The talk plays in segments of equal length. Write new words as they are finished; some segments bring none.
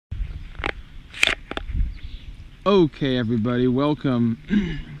Okay, everybody, welcome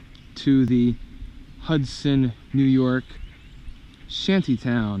to the Hudson, New York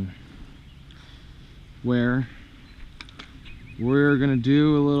shantytown, where we're gonna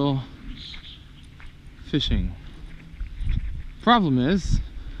do a little fishing. Problem is,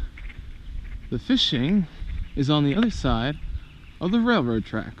 the fishing is on the other side of the railroad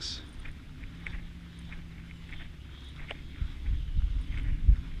tracks.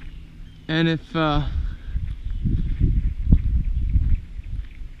 And if that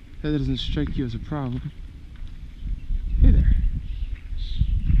doesn't strike you as a problem. Hey there.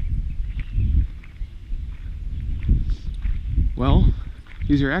 Well,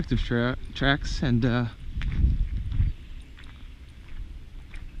 these are active tracks, and I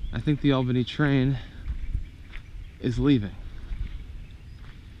think the Albany train is leaving.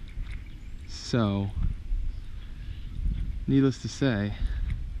 So, needless to say,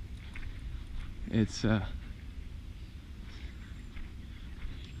 it's a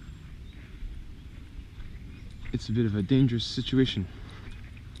bit of a dangerous situation.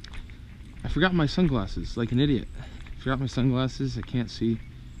 I forgot my sunglasses, like an idiot. I forgot my sunglasses, I can't see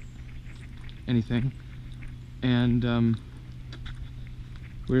anything. And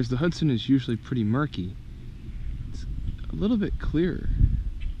whereas the Hudson is usually pretty murky, it's a little bit clearer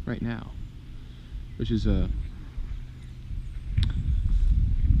right now, which is a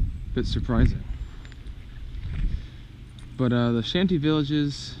bit surprising. But the shanty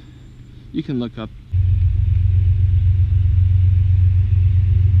villages, you can look up.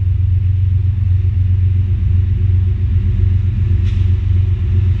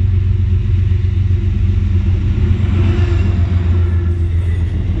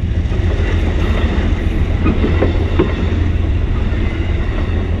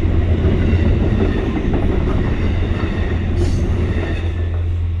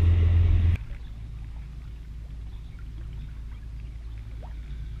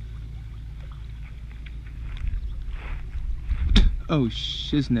 Oh,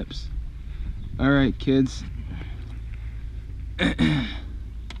 shiznips. Alright, kids. I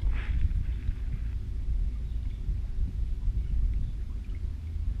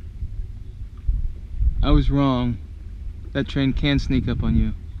was wrong. That train can sneak up on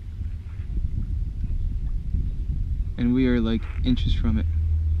you. And we are like inches from it.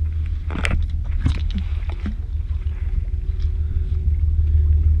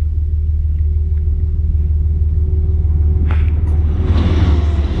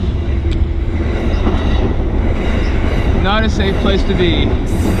 Not a safe place to be.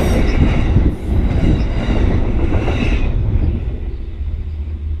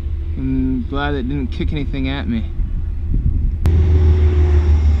 I'm glad it didn't kick anything at me.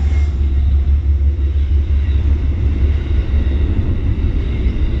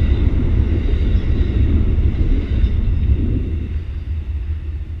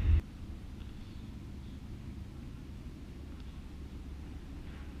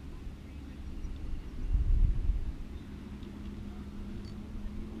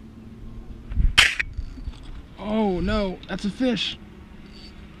 Oh no, that's a fish.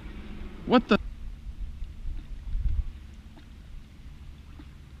 What the?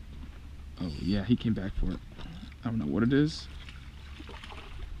 Oh yeah, he came back for it. I don't know what it is.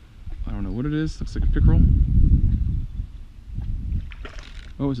 I don't know what it is. Looks like a pickerel.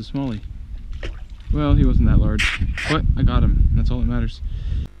 Oh, it's a smallie. Well, he wasn't that large, but I got him. That's all that matters.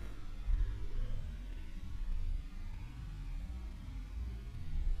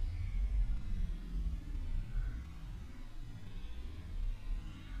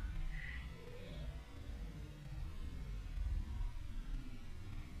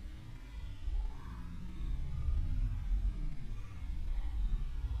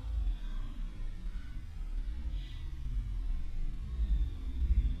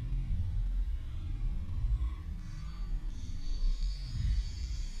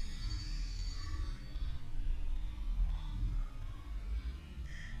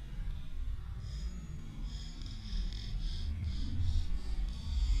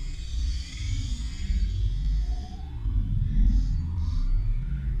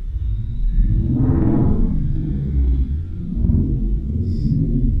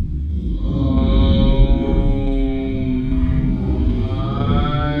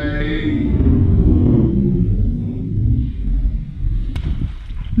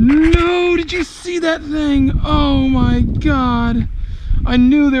 No, did you see that thing? Oh my god. I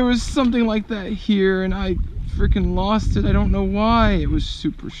knew there was something like that here and I freaking lost it. I don't know why. It was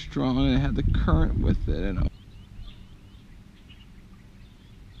super strong and it had the current with it. And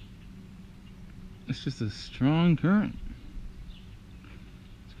it's just a strong current.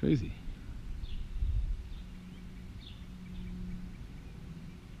 It's crazy.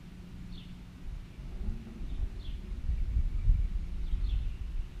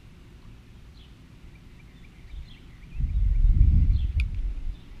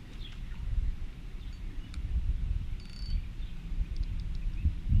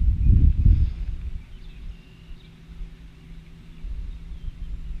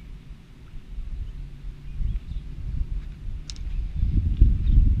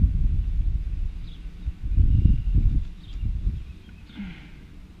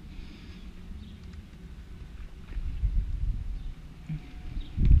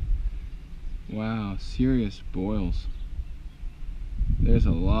 serious boils. There's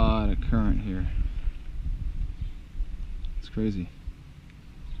a lot of current here. It's crazy.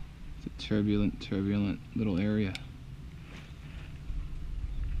 It's a turbulent little area.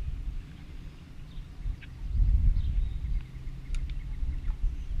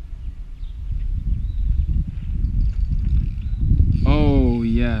 Oh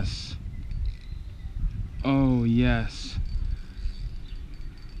yes. Oh yes.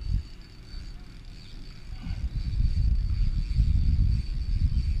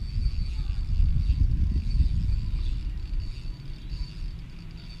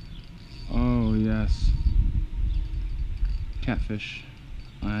 Oh yes. Catfish.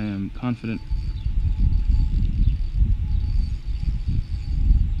 I am confident.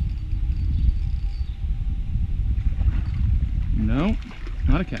 No,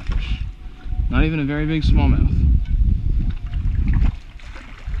 not a catfish. Not even a very big smallmouth.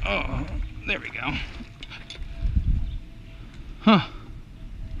 Oh, there we go. Huh.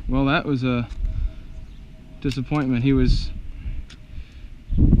 Well, that was a disappointment. He was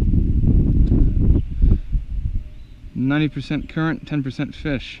 90% current, 10%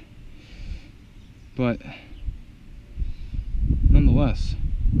 fish. But nonetheless,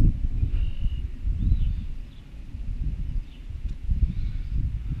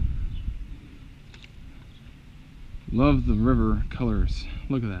 love the river colors.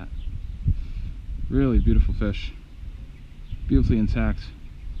 Look at that. Really beautiful fish. Beautifully intact.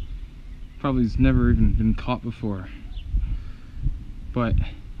 Probably has never even been caught before. But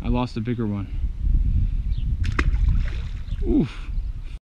I lost a bigger one. Oof.